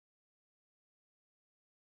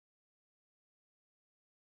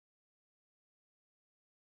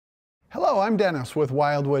Hello, I'm Dennis with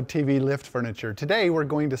Wildwood TV Lift Furniture. Today we're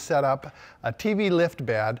going to set up a TV lift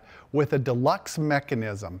bed with a deluxe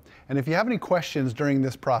mechanism. And if you have any questions during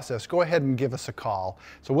this process, go ahead and give us a call.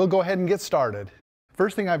 So we'll go ahead and get started.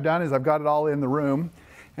 First thing I've done is I've got it all in the room,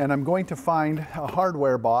 and I'm going to find a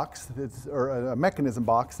hardware box, or a mechanism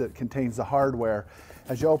box that contains the hardware.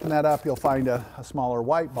 As you open that up, you'll find a smaller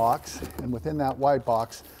white box, and within that white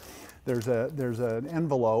box there's an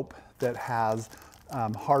envelope that has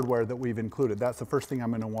hardware that we've included. That's the first thing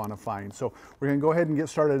I'm going to want to find. So we're going to go ahead and get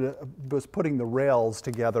started with putting the rails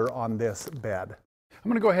together on this bed. I'm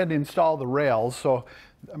going to go ahead and install the rails. So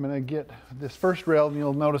I'm going to get this first rail, and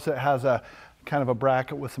you'll notice it has a kind of a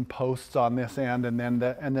bracket with some posts on this end, and then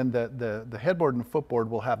the headboard and footboard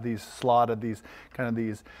will have these slotted, these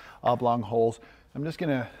oblong holes. I'm just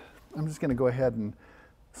going to go ahead and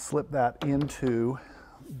slip that into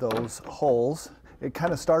those holes. It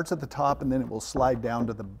kind of starts at the top and then it will slide down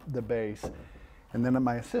to the base. And then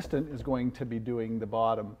my assistant is going to be doing the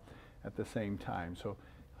bottom at the same time. So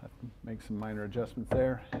I have to make some minor adjustments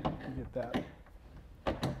there. Get that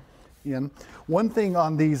in. One thing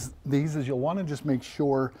on these is you'll want to just make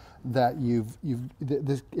sure that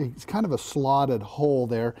it's kind of a slotted hole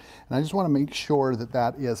there. And I just want to make sure that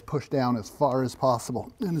that is pushed down as far as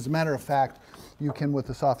possible. And as a matter of fact, you can, with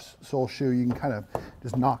the soft sole shoe, you can kind of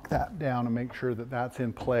just knock that down and make sure that that's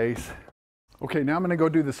in place. Okay, now I'm going to go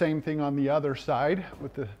do the same thing on the other side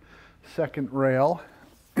with the second rail.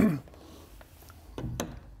 Get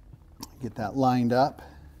that lined up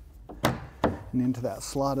and into that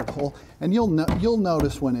slotted hole. And you'll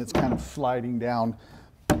notice when it's kind of sliding down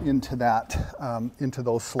into that, into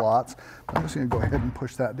those slots. I'm just going to go ahead and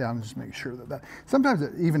push that down and just make sure that sometimes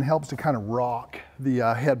it even helps to kind of rock the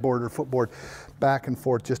headboard or footboard back and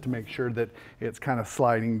forth just to make sure that it's kind of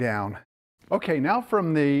sliding down. Okay, now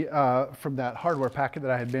from that hardware packet that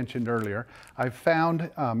I had mentioned earlier, I've found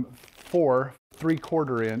 4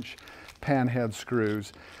 3/4 inch pan head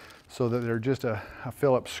screws, so that they're just a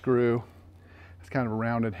Phillips screw. It's kind of a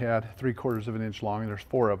rounded head, 3/4 of an inch long, and there's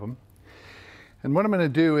 4 of them. And what I'm going to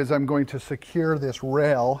do is I'm going to secure this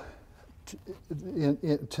rail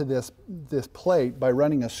to this plate by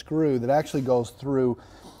running a screw that actually goes through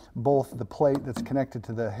both the plate that's connected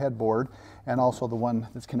to the headboard and also the one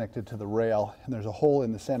that's connected to the rail. And there's a hole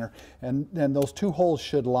in the center, and then those 2 holes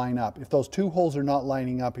should line up. If those 2 holes are not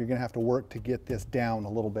lining up, you're going to have to work to get this down a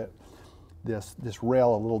little bit, this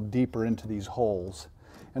rail a little deeper into these holes.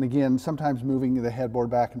 And again, sometimes moving the headboard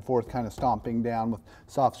back and forth, kind of stomping down with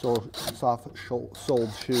soft-soled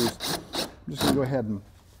shoes. I'm just going to go ahead and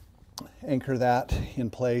anchor that in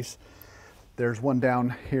place. There's one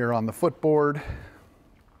down here on the footboard.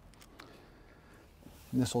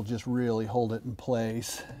 And this will just really hold it in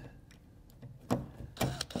place. And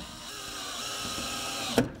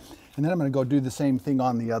then I'm going to go do the same thing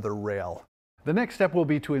on the other rail. The next step will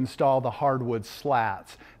be to install the hardwood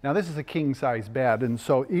slats. Now this is a king size bed, and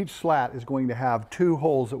so each slat is going to have 2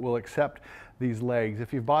 holes that will accept these legs.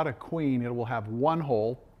 If you've bought a queen, it will have 1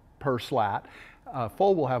 hole per slat.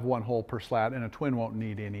 Full will have 1 hole per slat, and a twin won't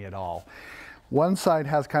need any at all. One side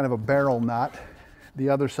has kind of a barrel nut. The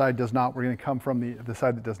other side does not. We're going to come from the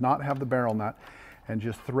side that does not have the barrel nut and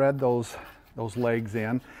just thread those legs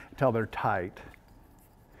in until they're tight.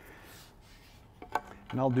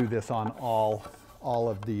 And I'll do this on all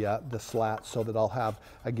of the slats, so that I'll have,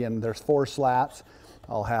 again, there's 4 slats.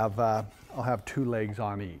 I'll have 2 legs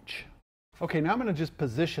on each. Okay, now I'm going to just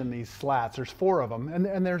position these slats. There's 4 of them,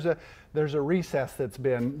 and there's a recess that's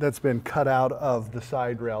been cut out of the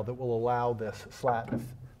side rail that will allow this slat to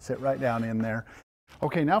sit right down in there.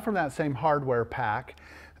 Okay, now from that same hardware pack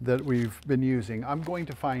that we've been using, I'm going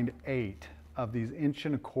to find 8 of these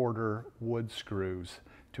 1¼ inch wood screws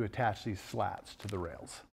to attach these slats to the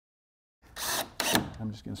rails. I'm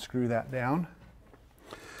just going to screw that down.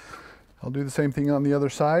 I'll do the same thing on the other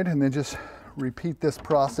side, and then just repeat this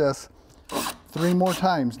process 3 more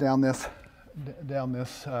times down this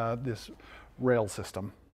rail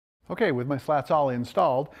system. Okay, with my slats all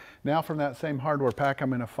installed, now from that same hardware pack, I'm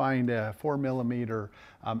going to find a 4mm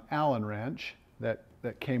Allen wrench that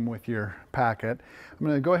came with your packet. I'm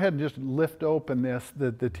going to go ahead and just lift open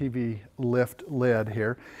the TV lift lid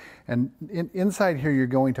here. And inside here, you're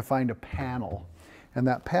going to find a panel. And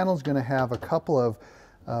that panel is going to have a couple of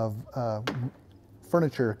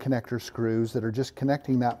furniture connector screws that are just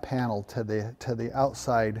connecting that panel to the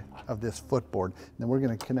outside of this footboard. And then we're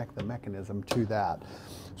going to connect the mechanism to that.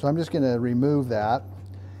 So I'm just going to remove that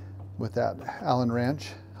with that Allen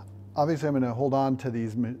wrench. Obviously, I'm going to hold on to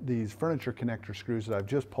these furniture connector screws that I've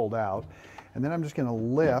just pulled out, and then I'm just going to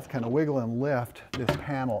lift, kind of wiggle and lift this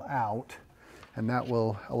panel out, and that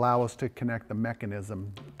will allow us to connect the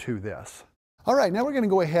mechanism to this. All right, now we're going to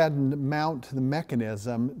go ahead and mount the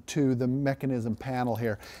mechanism to the mechanism panel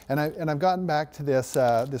here. And I've gotten back to this,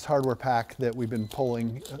 this hardware pack that we've been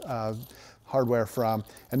pulling hardware from,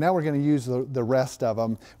 and now we're going to use the rest of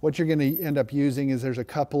them. What you're going to end up using is there's a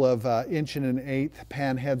couple of 1 1/8"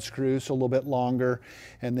 pan head screws, so a little bit longer,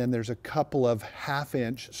 and then there's a couple of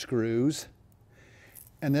 1/2" screws,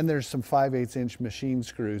 and then there's some 5/8" machine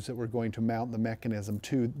screws that we're going to mount the mechanism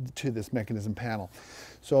to this mechanism panel.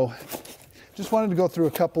 So just wanted to go through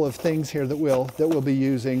a couple of things here that we'll be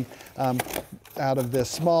using out of this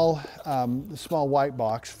small white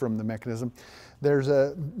box from the mechanism. There's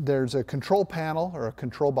a control panel or a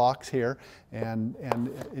control box here, and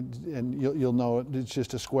you'll know it's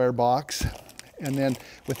just a square box. And then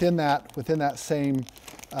within that same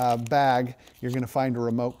bag, you're going to find a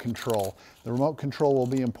remote control. The remote control will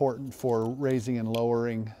be important for raising and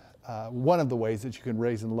lowering. One of the ways that you can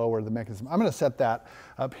raise and lower the mechanism. I'm going to set that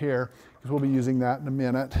up here because we'll be using that in a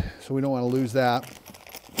minute, so we don't want to lose that.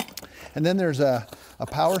 And then there's a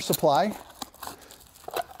power supply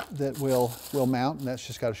that we'll mount, and that's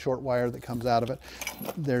just got a short wire that comes out of it.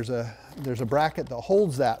 There's a bracket that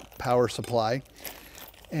holds that power supply,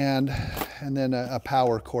 and then a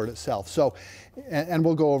power cord itself. So, and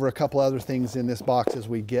we'll go over a couple other things in this box as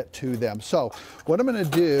we get to them. So what I'm going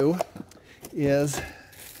to do is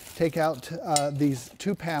take out these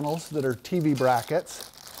 2 panels that are TV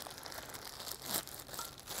brackets,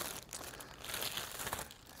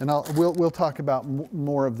 and we'll talk about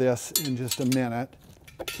more of this in just a minute.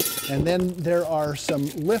 And then there are some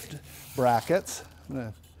lift brackets,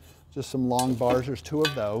 just some long bars. There's 2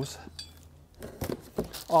 of those.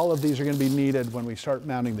 All of these are going to be needed when we start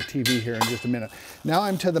mounting the TV here in just a minute. Now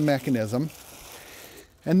I'm to the mechanism.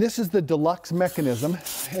 And this is the Deluxe mechanism,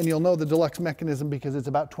 and you'll know the Deluxe mechanism because it's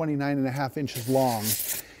about 29.5 inches long.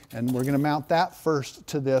 And we're going to mount that first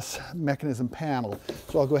to this mechanism panel.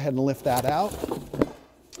 So I'll go ahead and lift that out.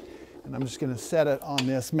 And I'm just going to set it on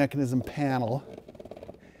this mechanism panel.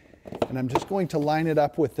 And I'm just going to line it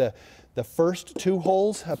up with the first 2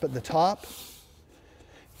 holes up at the top,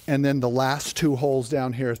 and then the last 2 holes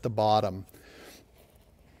down here at the bottom.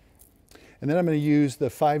 And then I'm going to use the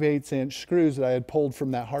 5/8" screws that I had pulled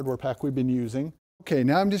from that hardware pack we've been using. Okay,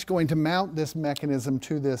 now I'm just going to mount this mechanism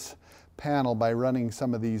to this panel by running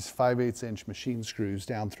some of these 5/8" machine screws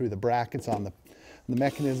down through the brackets on the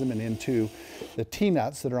mechanism and into the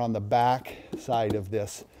T-nuts that are on the back side of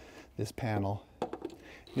this panel.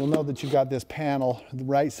 You'll know that you've got this panel the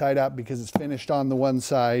right side up because it's finished on the one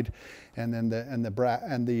side, and then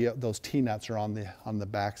those T-nuts are on the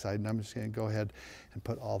back side. And I'm just going to go ahead and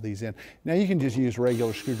put all these in. Now you can just use a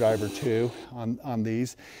regular screwdriver too on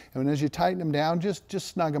these. And as you tighten them down, just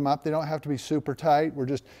snug them up. They don't have to be super tight. We're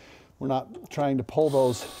not trying to pull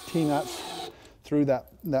those T-nuts through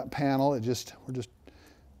that panel. We're just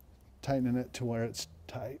tightening it to where it's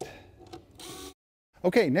tight.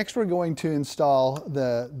 Okay, next we're going to install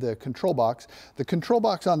the control box. The control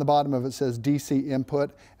box on the bottom of it says DC input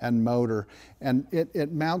and motor. And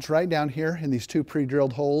it mounts right down here in these 2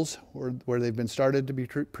 pre-drilled holes where they've been started to be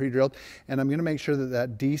pre-drilled. And I'm going to make sure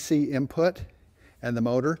that DC input and the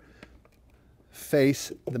motor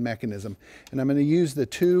face the mechanism. And I'm going to use the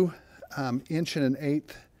 2 1 1/8"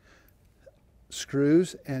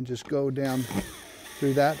 screws and just go down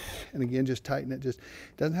through that, and again just tighten it. It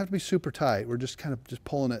doesn't have to be super tight. We're just kind of just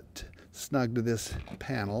pulling it snug to this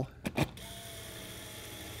panel.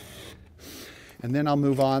 And then I'll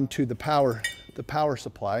move on to the power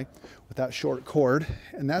supply with that short cord,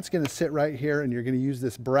 and that's going to sit right here, and you're going to use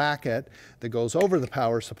this bracket that goes over the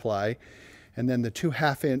power supply, and then the 2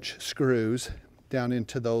 1/2" screws down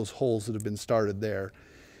into those holes that have been started there.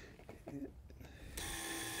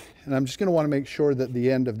 And I'm just going to want to make sure that the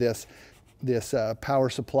end of this power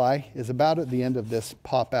supply is about at the end of this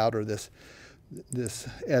pop out, or this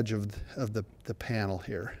edge of the panel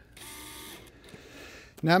here.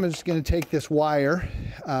 Now I'm just going to take this wire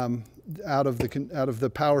out of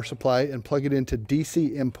the power supply and plug it into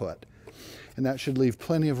DC input, and that should leave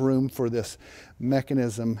plenty of room for this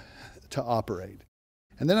mechanism to operate.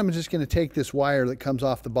 And then I'm just going to take this wire that comes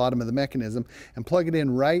off the bottom of the mechanism and plug it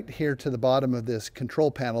in right here to the bottom of this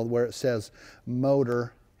control panel where it says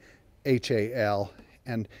motor HAL,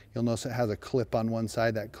 and you'll notice it has a clip on one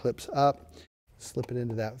side that clips up. Slip it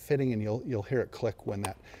into that fitting, and you'll hear it click when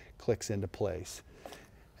that clicks into place.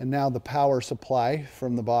 And now the power supply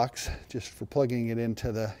from the box, just for plugging it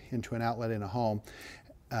into an outlet in a home,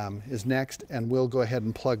 is next, and we'll go ahead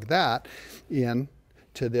and plug that in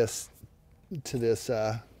to this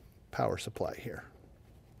power supply here.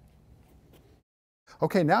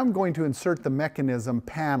 Okay, now I'm going to insert the mechanism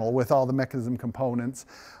panel with all the mechanism components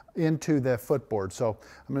into the footboard. So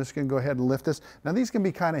I'm just going to go ahead and lift this. Now these can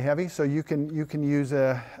be kind of heavy, so you can use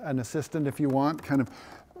an assistant if you want. Kind of,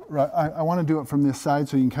 I want to do it from this side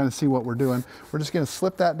so you can kind of see what we're doing. We're just going to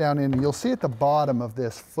slip that down in. You'll see at the bottom of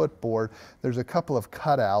this footboard, there's a couple of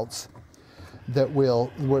cutouts that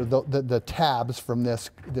where the tabs from this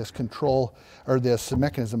control or this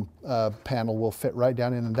mechanism panel will fit right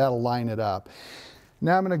down in, and that'll line it up.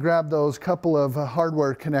 Now I'm going to grab those couple of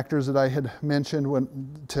hardware connectors that I had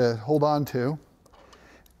mentioned to hold on to,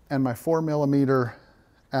 and my 4mm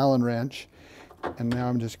Allen wrench, and now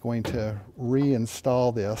I'm just going to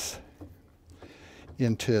reinstall this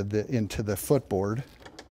into the footboard,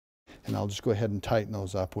 and I'll just go ahead and tighten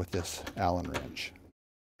those up with this Allen wrench.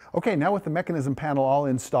 Okay, now with the mechanism panel all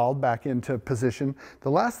installed back into position, the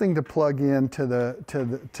last thing to plug in to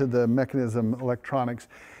the mechanism electronics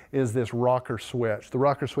is this rocker switch. The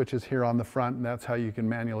rocker switch is here on the front, and that's how you can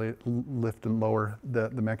manually lift and lower the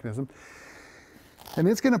mechanism. And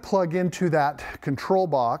it's going to plug into that control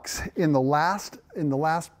box in the last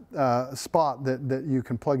spot that you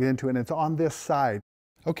can plug it into, and it's on this side.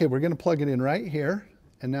 Okay, we're going to plug it in right here,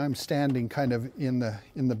 and now I'm standing kind of in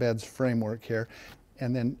the bed's framework here.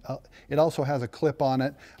 And then it also has a clip on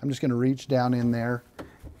it. I'm just going to reach down in there,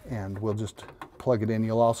 and we'll just plug it in.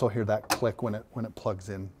 You'll also hear that click when it plugs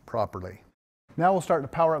in properly. Now we'll start to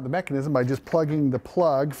power up the mechanism by just plugging the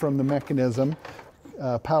plug from the mechanism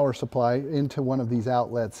power supply into one of these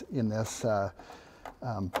outlets in this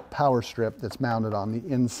power strip that's mounted on the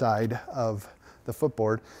inside of the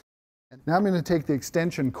footboard. Now I'm going to take the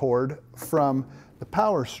extension cord from the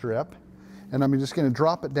power strip, and I'm just going to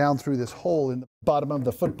drop it down through this hole in the bottom of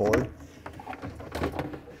the footboard.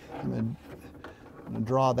 And then I'm going to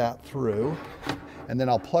draw that through, and then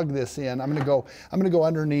I'll plug this in. I'm going to go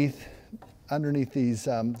underneath these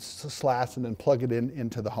slats and then plug it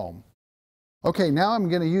into the home. Okay, now I'm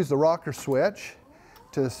going to use the rocker switch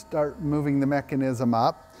to start moving the mechanism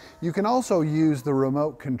up. You can also use the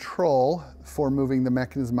remote control for moving the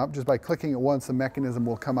mechanism up. Just by clicking it once, the mechanism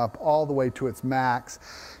will come up all the way to its max.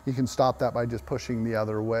 You can stop that by just pushing the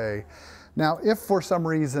other way. Now, if for some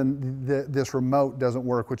reason this remote doesn't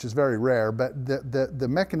work, which is very rare, but the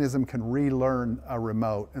mechanism can relearn a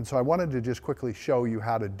remote. And so I wanted to just quickly show you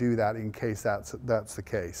how to do that in case that's the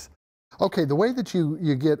case. Okay, the way that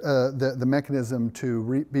you get the mechanism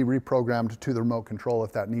to be reprogrammed to the remote control,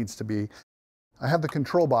 if that needs to be, I have the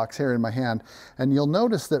control box here in my hand, and you'll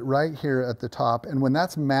notice that right here at the top, and when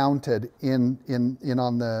that's mounted in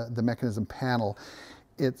on the mechanism panel,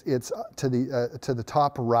 it's to the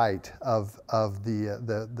top right of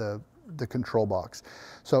the control box.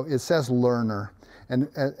 So it says learner.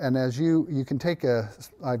 And as you can take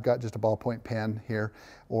I've got just a ballpoint pen here,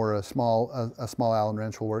 or a small Allen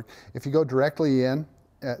wrench will work. If you go directly in,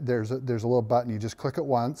 there's a little button. You just click it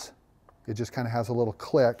once. It just kind of has a little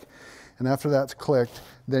click, and after that's clicked,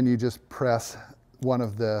 then you just press one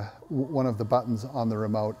of the buttons on the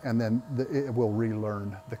remote, and then it will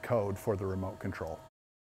relearn the code for the remote control.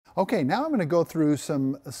 Okay, now I'm going to go through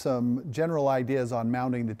some general ideas on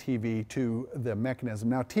mounting the TV to the mechanism.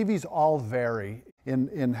 Now, TVs all vary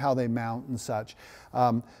in how they mount and such,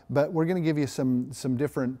 but we're going to give you some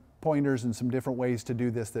different pointers and some different ways to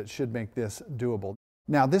do this that should make this doable.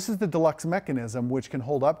 Now, this is the Deluxe mechanism, which can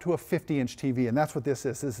hold up to a 50-inch TV, and that's what this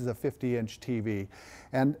is. This is a 50-inch TV.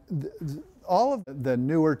 And all of the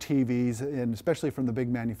newer TVs, and especially from the big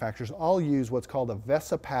manufacturers, all use what's called a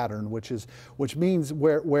VESA pattern, which means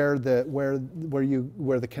where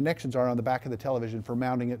the connections are on the back of the television for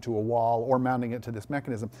mounting it to a wall or mounting it to this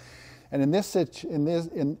mechanism. And in this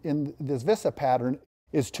VESA pattern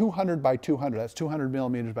is 200 by 200. That's 200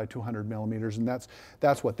 millimeters by 200 millimeters, and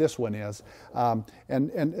that's what this one is. And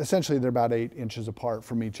essentially they're about 8 inches apart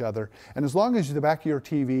from each other. And as long as the back of your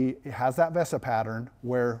TV has that VESA pattern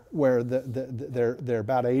where they're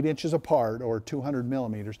about 8 inches apart, or 200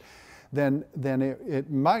 millimeters, then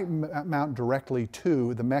it might mount directly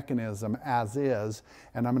to the mechanism as is,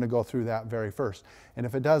 and I'm going to go through that very first. And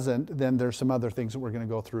if it doesn't, then there's some other things that we're going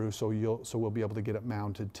to go through, so we'll be able to get it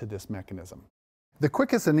mounted to this mechanism. The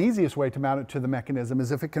quickest and easiest way to mount it to the mechanism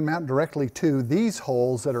is if it can mount directly to these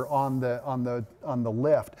holes that are on the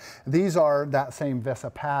lift. These are that same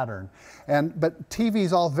VESA pattern, but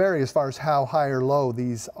TVs all vary as far as how high or low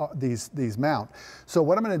these mount. So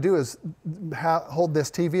what I'm going to do is hold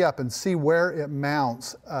this TV up and see where it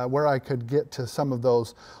mounts, where I could get to some of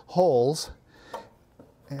those holes,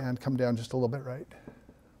 and come down just a little bit right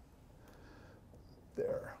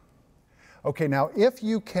there. Okay, now if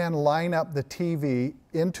you can line up the TV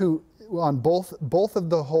on both of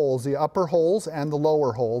the holes, the upper holes and the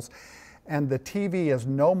lower holes, and the TV is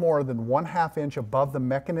no more than 1/2 inch above the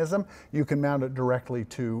mechanism, you can mount it directly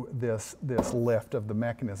to this lift of the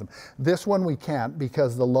mechanism. This one we can't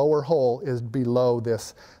because the lower hole is below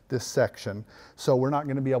this section. So we're not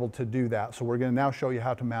going to be able to do that. So we're going to now show you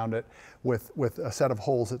how to mount it with a set of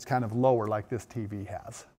holes that's kind of lower like this TV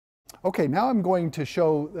has. Okay, now I'm going to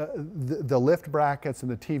show the lift brackets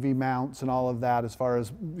and the TV mounts and all of that as far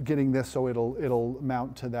as getting this so it'll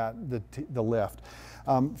mount to the lift.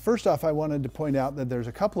 First off, I wanted to point out that there's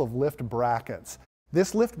a couple of lift brackets.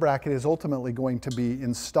 This lift bracket is ultimately going to be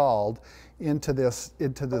installed into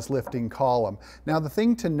this lifting column. Now the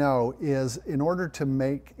thing to know is in order to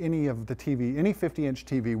make any 50-inch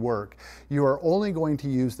TV work, you are only going to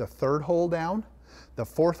use the 3rd hole down, the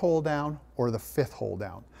 4th hole down, or the 5th hole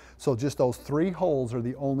down. So just those 3 holes are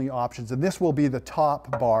the only options. And this will be the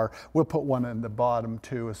top bar. We'll put one in the bottom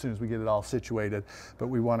too as soon as we get it all situated, but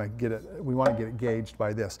we want to get it gauged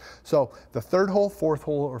by this. So the 3rd hole, 4th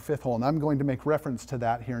hole, or 5th hole, and I'm going to make reference to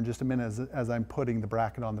that here in just a minute as I'm putting the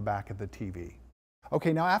bracket on the back of the TV.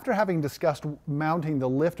 Okay, now after having discussed mounting the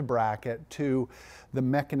lift bracket to the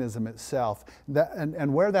mechanism itself,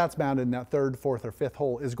 and where that's mounted in that 3rd, 4th, or 5th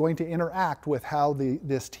hole is going to interact with how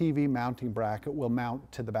this TV mounting bracket will mount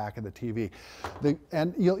to the back of the TV.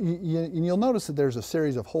 And you'll notice that there's a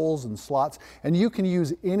series of holes and slots, and you can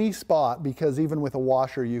use any spot because even with a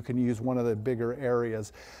washer you can use one of the bigger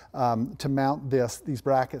areas to mount these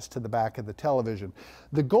brackets to the back of the television.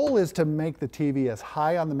 The goal is to make the TV as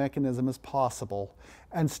high on the mechanism as possible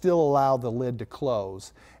and still allow the lid to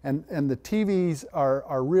close. And the TVs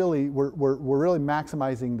are really, we're really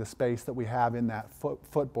maximizing the space that we have in that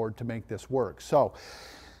footboard to make this work. So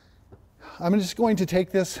I'm just going to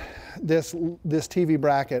take this TV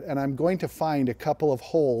bracket and I'm going to find a couple of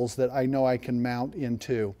holes that I know I can mount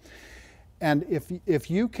into. And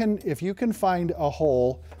if you can find a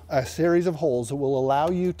hole, a series of holes that will allow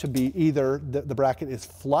you to be either the bracket is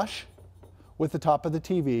flush with the top of the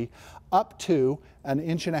TV up to 1.5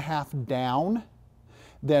 inches down,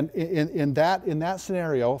 then in that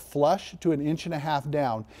scenario, flush to 1.5 inches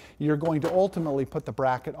down, you're going to ultimately put the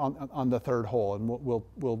bracket on the 3rd hole, and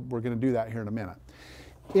we're going to do that here in a minute.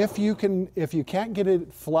 If you can't get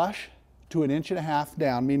it flush to 1.5 inches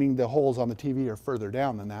down, meaning the holes on the TV are further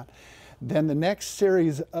down than that, then the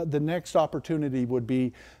next opportunity would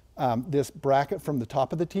be this bracket from the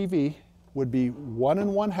top of the TV would be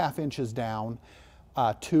 1.5 inches down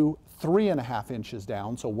to 3.5 inches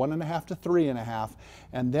down, so 1.5 to 3.5,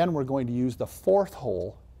 and then we're going to use the 4th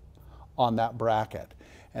hole on that bracket.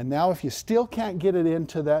 And now if you still can't get it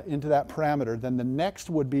into that parameter, then the next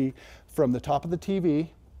would be from the top of the TV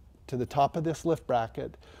to the top of this lift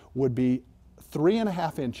bracket would be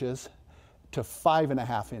 3.5 inches to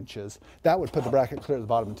 5.5 inches. That would put the bracket clear at the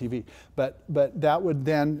bottom of the TV. But that would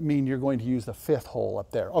then mean you're going to use the 5th hole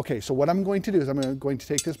up there. Okay, so what I'm going to do is I'm going to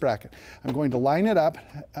take this bracket. I'm going to line it up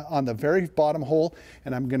on the very bottom hole,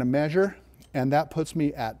 and I'm going to measure, and that puts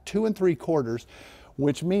me at 2 3/4,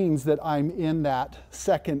 which means that I'm in that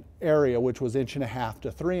second area, which was 1.5 inches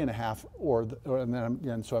to 3.5,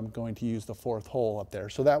 and so I'm going to use the 4th hole up there.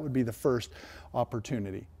 So that would be the first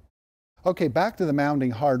opportunity. Okay, back to the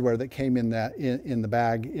mounting hardware that came in the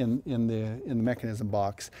bag in the mechanism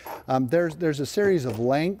box. There's a series of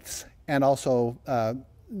lengths and also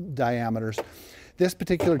diameters. This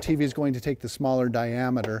particular TV is going to take the smaller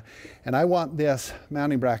diameter, and I want this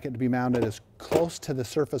mounting bracket to be mounted as close to the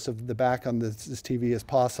surface of the back on this TV as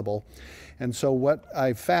possible. And so what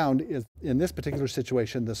I've found is in this particular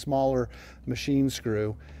situation, the smaller machine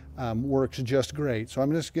screw works just great. So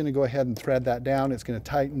I'm just going to go ahead and thread that down. It's going to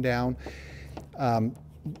tighten down.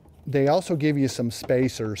 They also give you some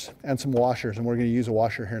spacers and some washers, and we're going to use a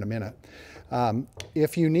washer here in a minute.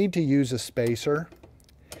 If you need to use a spacer,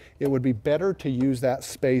 it would be better to use that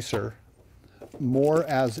spacer more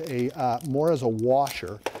as a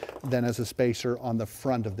washer than as a spacer on the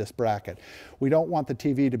front of this bracket. We don't want the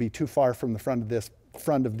TV to be too far from the front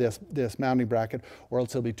of this mounting bracket, or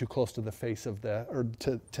else it'll be too close to the face of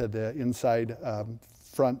to the inside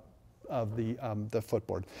front of the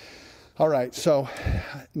footboard. All right, so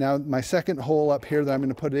now my second hole up here that I'm going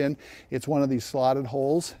to put in, it's one of these slotted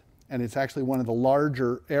holes, and it's actually one of the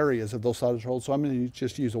larger areas of those slotted holes. So I'm going to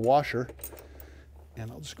just use a washer,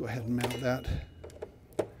 and I'll just go ahead and mount that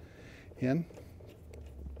in.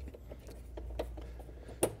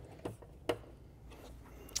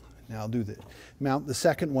 Now I'll mount the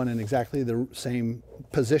second one in exactly the same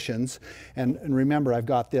positions. And remember, I've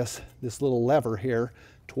got this little lever here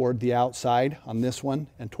toward the outside on this one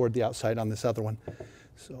and toward the outside on this other one.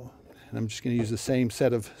 So And I'm just going to use the same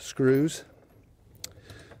set of screws.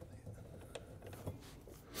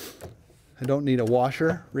 I don't need a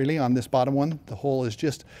washer really on this bottom one. The hole is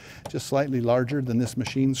just slightly larger than this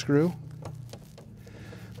machine screw.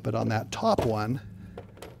 But on that top one,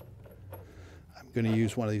 I'm going to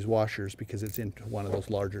use one of these washers because it's in one of those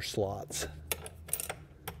larger slots.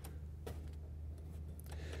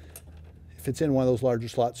 If it's in one of those larger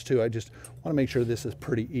slots too, I just want to make sure this is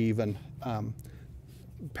pretty even,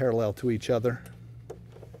 parallel to each other.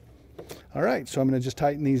 All right, so I'm going to just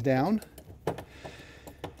tighten these down.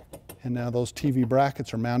 And now those TV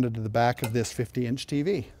brackets are mounted to the back of this 50-inch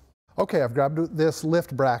TV. Okay, I've grabbed this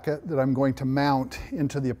lift bracket that I'm going to mount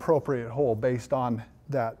into the appropriate hole based on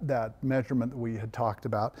that measurement that we had talked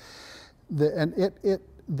about.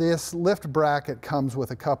 This lift bracket comes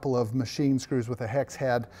with a couple of machine screws with a hex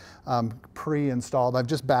head pre-installed. I've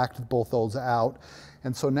just backed both those out.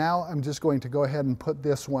 And so now I'm just going to go ahead and put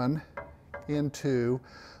this one into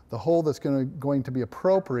the hole that's going to be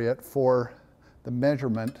appropriate for the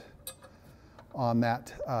measurement on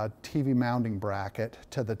that TV mounting bracket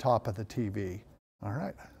to the top of the TV. All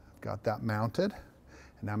right, I've got that mounted,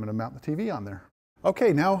 and now I'm going to mount the TV on there.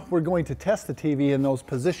 Okay, now we're going to test the TV in those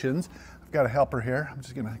positions. I've got a helper here. I'm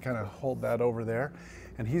just going to kind of hold that over there,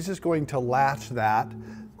 and he's just going to latch that.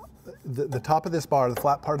 The top of this bar, the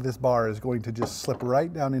flat part of this bar, is going to just slip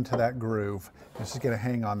right down into that groove. It's just going to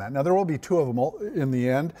hang on that. Now there will be two of them in the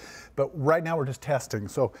end, but right now we're just testing.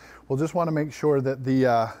 So we'll just want to make sure that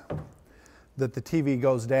the TV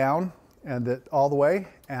goes down and that all the way,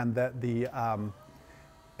 and that the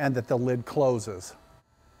lid closes.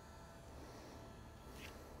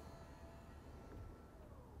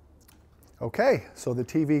 Okay, so the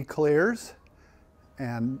TV clears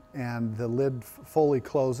and the lid fully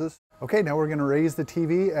closes. Okay, now we're going to raise the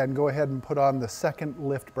TV and go ahead and put on the second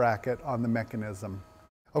lift bracket on the mechanism.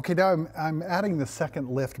 Okay, now I'm adding the second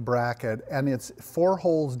lift bracket, and it's 4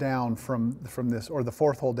 holes down from this, or the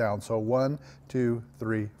 4th hole down. So 1, 2,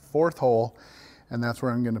 3, 4th hole, and that's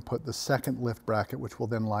where I'm going to put the second lift bracket, which will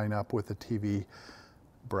then line up with the TV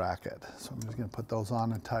bracket. So I'm just going to put those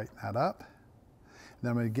on and tighten that up. And then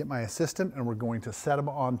I'm going to get my assistant, and we're going to set them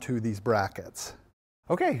onto these brackets.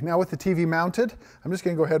 Okay, now with the TV mounted, I'm just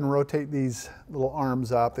going to go ahead and rotate these little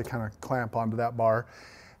arms up. They kind of clamp onto that bar.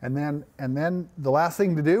 And then the last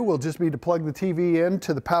thing to do will just be to plug the TV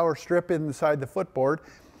into the power strip inside the footboard,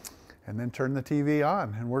 and then turn the TV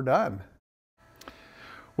on, and we're done.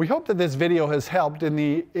 We hope that this video has helped in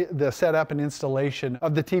the setup and installation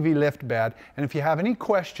of the TV lift bed. And if you have any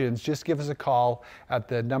questions, just give us a call at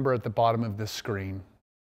the number at the bottom of this screen.